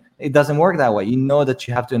come in. It doesn't work that way. That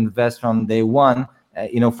you have to invest from day one.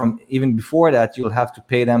 From even before that, you'll have to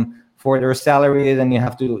pay them for their salaries, and you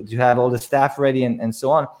have to have all the staff ready and so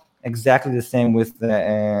on. Exactly the same with the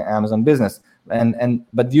Amazon business.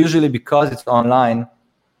 But usually, because it's online,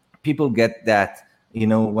 people get that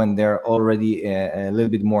when they're already a little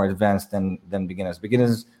bit more advanced than beginners.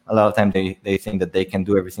 Beginners, a lot of time they think that they can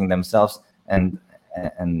do everything themselves, and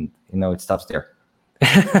it stops there.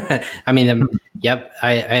 I mean, yep,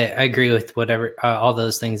 I agree with whatever all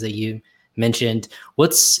those things that you mentioned.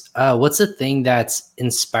 What's the thing that's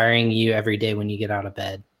inspiring you every day when you get out of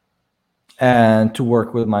bed? And to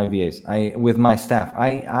work with my VAs, with my staff.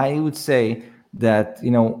 I would say that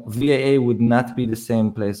VAA would not be the same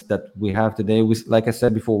place that we have today. Like I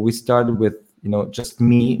said before, we started with just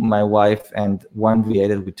me, my wife, and one VA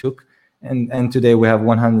that we took, and today we have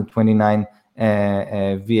 129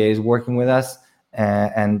 VAs working with us,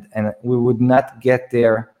 and we would not get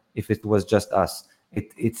there if it was just us.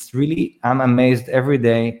 It's really, I'm amazed every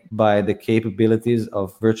day by the capabilities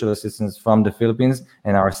of virtual assistants from the Philippines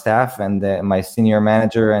and our staff and my senior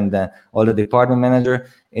manager and all the department manager.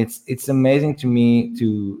 It's amazing to me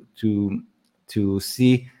to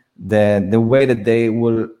see the way that they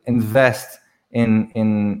will invest in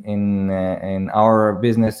our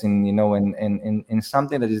business, in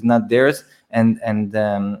something that is not theirs, and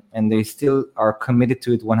they still are committed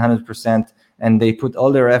to it 100%, and they put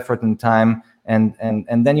all their effort and time. And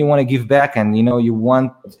then you want to give back, and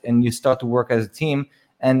you start to work as a team,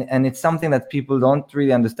 and it's something that people don't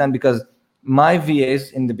really understand, because my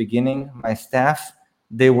VAs in the beginning, my staff,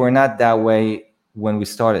 they were not that way when we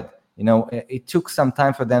started. It took some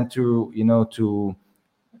time for them to to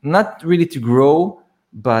not really to grow,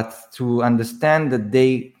 but to understand that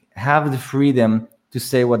they have the freedom to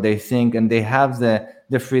say what they think, and they have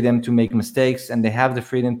the freedom to make mistakes, and they have the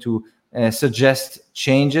freedom to suggest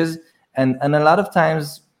changes. And a lot of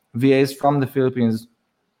times VAs from the Philippines,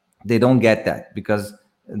 they don't get that, because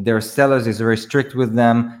their sellers is very strict with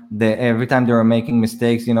them. Every time they are making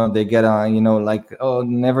mistakes, they get like, oh,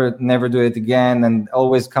 never do it again, and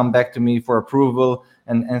always come back to me for approval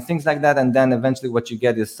and things like that. And then eventually what you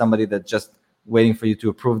get is somebody that's just waiting for you to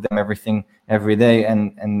approve them everything every day,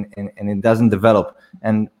 and it doesn't develop.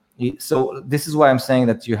 And so this is why I'm saying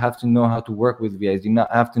that you have to know how to work with VAs. You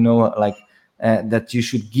have to know, like, that you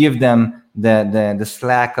should give them the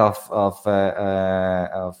slack of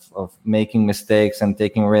making mistakes and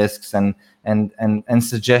taking risks and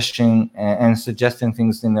suggesting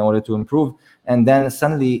things in order to improve. And then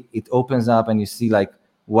suddenly it opens up, and you see, like,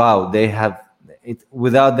 wow, they have it.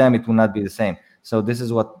 Without them, it will not be the same. So this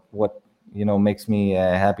is what makes me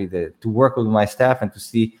happy to work with my staff and to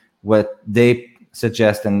see what they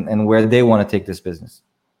suggest and where they want to take this business.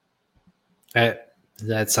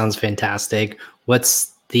 That sounds fantastic.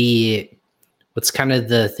 What's kind of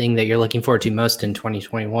the thing that you're looking forward to most in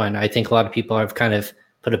 2021? I think a lot of people have kind of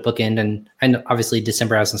put a bookend, and I know obviously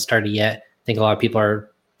December hasn't started yet. I think a lot of people are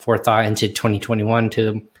forethought into 2021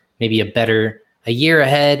 to maybe a year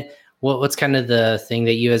ahead. What's kind of the thing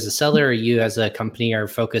that you as a seller or you as a company are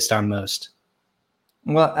focused on most?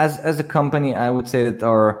 Well, as a company, I would say that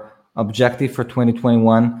our objective for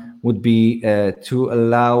 2021 would be to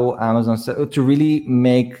allow Amazon to really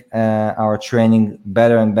make our training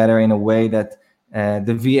better and better in a way that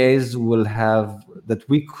the VAs will have, that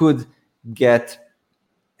we could get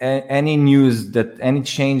any news, that any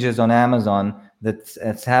changes on Amazon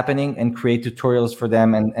that's happening, and create tutorials for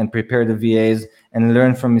them, and prepare the VAs and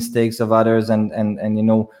learn from mistakes of others, and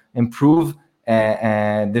improve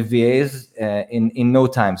the VAs in no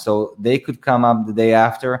time. So they could come up the day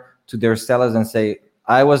after to their sellers and say,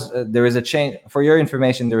 there is a change. For your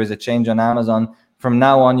information, there is a change on Amazon. From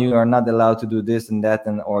now on, you are not allowed to do this and that,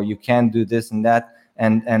 or you can't do this and that.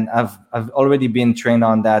 And I've already been trained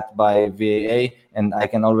on that by VAA, and I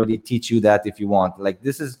can already teach you that if you want. Like,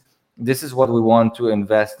 this is what we want to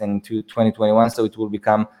invest into 2021, so it will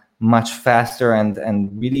become much faster and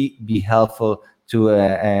really be helpful to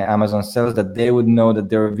Amazon sellers, that they would know that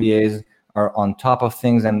their VAs are on top of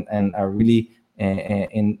things and are really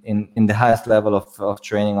in the highest level of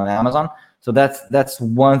training on Amazon. So that's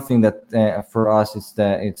one thing that for us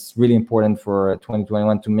it's really important for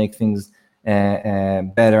 2021 to make things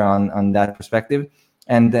better on that perspective.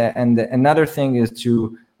 And another thing is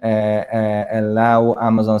to allow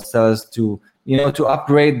Amazon sellers to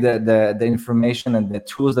upgrade the information and the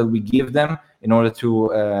tools that we give them in order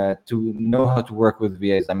to know how to work with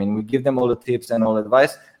VAs. I mean, we give them all the tips and all the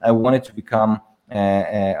advice. I want it to become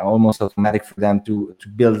almost automatic for them to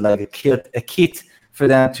build like a kit for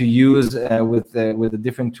them to use with the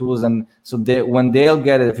different tools, and so when they'll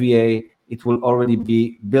get a VA, it will already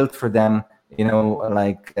be built for them,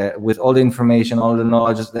 with all the information, all the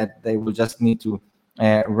knowledge that they will just need to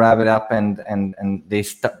wrap it up, and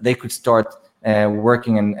they could start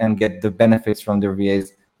working and get the benefits from their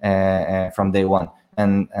VAs from day one.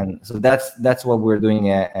 And so that's what we're doing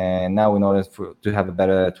now in order to have a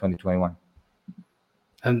better 2021.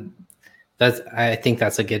 I think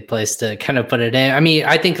that's a good place to kind of put it in. I mean,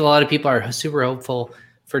 I think a lot of people are super hopeful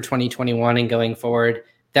for 2021 and going forward.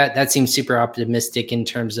 That seems super optimistic in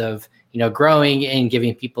terms of, growing and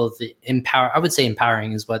giving people the I would say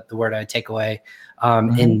empowering is what the word I take away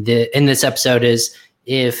in this episode is,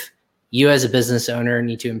 if you as a business owner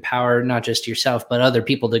need to empower not just yourself, but other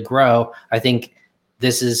people to grow, I think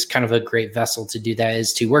this is kind of a great vessel to do that,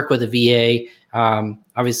 is to work with a VA.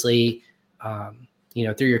 Obviously,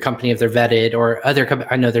 through your company if they're vetted, or other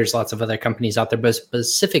I know there's lots of other companies out there, but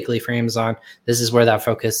specifically for Amazon, this is where that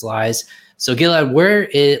focus lies. So Gilad,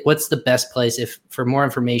 what's the best place for more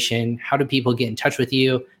information? How do people get in touch with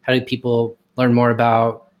you? How do people learn more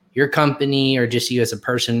about your company or just you as a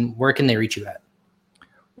person? Where can they reach you at?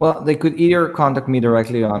 Well, they could either contact me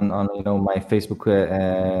directly on my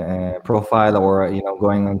Facebook profile, or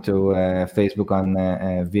going onto Facebook on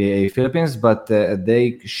VAA Philippines, but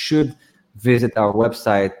they should visit our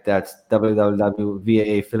website. That's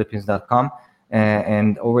www.vaaphilippines.com,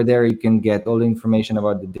 and over there you can get all the information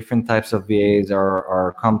about the different types of VAs,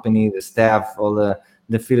 our company, the staff, all the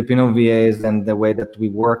Filipino VAs, and the way that we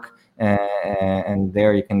work. And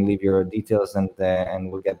there you can leave your details, and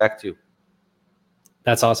we'll get back to you.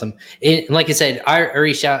 That's awesome. Like I said, I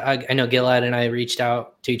reached out. I know Gilad and I reached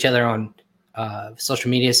out to each other on social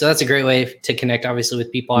media, so that's a great way to connect. Obviously,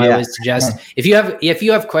 with people, I always suggest if you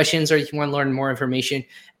have questions or if you want to learn more information,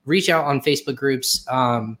 reach out on Facebook groups.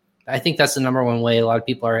 I think that's the number one way a lot of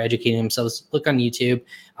people are educating themselves. Look on YouTube.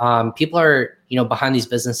 People are behind these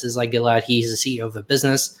businesses. Like Gilad, he's the CEO of a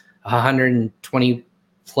business, 120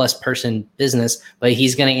 plus person business, but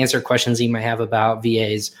he's going to answer questions you might have about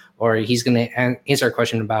VAs, or he's going to answer a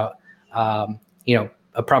question about, a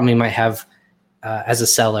problem you might have as a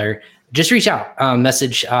seller. Just reach out,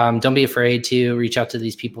 message. Don't be afraid to reach out to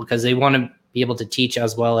these people, because they want to be able to teach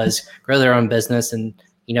as well as grow their own business. And,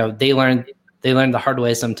 they learn the hard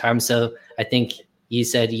way sometimes. So I think you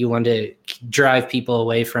said you want to drive people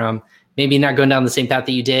away from maybe not going down the same path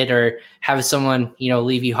that you did, or have someone,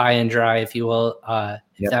 leave you high and dry, if you will,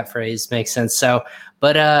 if that phrase makes sense. So,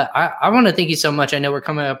 but I want to thank you so much. I know we're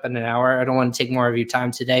coming up in an hour. I don't want to take more of your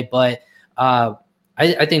time today, but I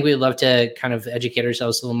think we'd love to kind of educate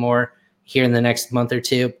ourselves a little more here in the next month or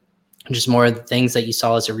two, just more of the things that you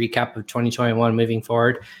saw as a recap of 2021 moving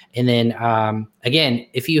forward. And then again,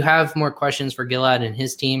 if you have more questions for Gilad and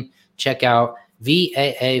his team, check out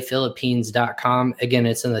vaaphilippines.com. Again,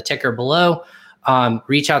 it's in the ticker below.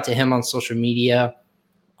 Reach out to him on social media.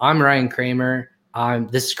 I'm Ryan Kramer.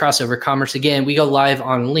 This is Crossover Commerce. Again, we go live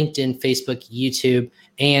on LinkedIn, Facebook, YouTube,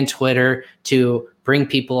 and Twitter to bring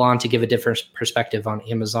people on to give a different perspective on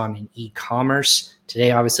Amazon and e-commerce.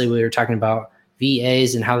 Today, obviously, we were talking about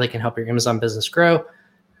VAs and how they can help your Amazon business grow.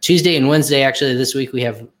 Tuesday and Wednesday, actually, this week, we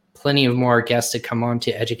have plenty of more guests to come on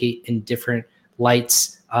to educate in different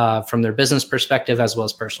lights from their business perspective as well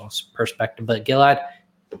as personal perspective. But Gilad,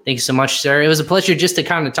 thank you so much, sir. It was a pleasure just to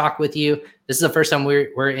kind of talk with you. This is the first time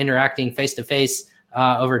we're interacting face-to-face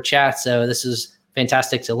over chat. So this is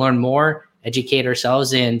fantastic to learn more, educate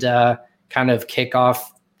ourselves, and kind of kick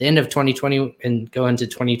off the end of 2020 and go into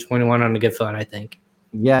 2021 on a good foot, I think.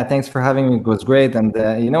 Yeah, thanks for having me. It was great. And,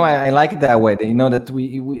 I like it that way. That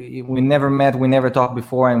we never met, we never talked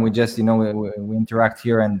before, and we just, we interact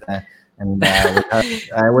here and we're happy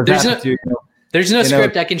to, There's no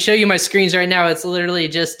script. I can show you my screens right now. It's literally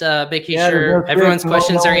just making sure everyone's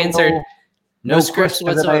questions are answered. No scripts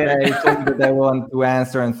whatsoever. I told you that I want to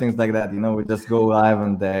answer and things like that. We just go live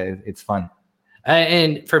and it's fun.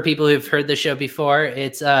 And for people who've heard the show before,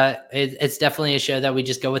 it's definitely a show that we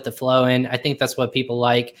just go with the flow. And I think that's what people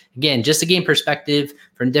like. Again, just to gain perspective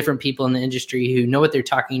from different people in the industry who know what they're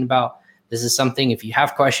talking about. This is something, if you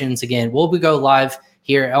have questions, again, we'll go live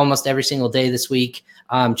here almost every single day this week.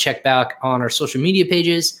 Check back on our social media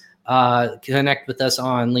pages, connect with us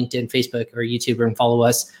on LinkedIn, Facebook, or YouTube, and follow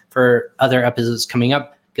us for other episodes coming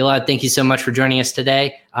up. Gilad, thank you so much for joining us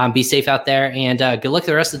today. Be safe out there, and good luck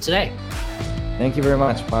the rest of today. Thank you very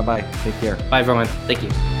much. Bye-bye. Take care. Bye, everyone. Thank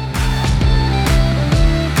you.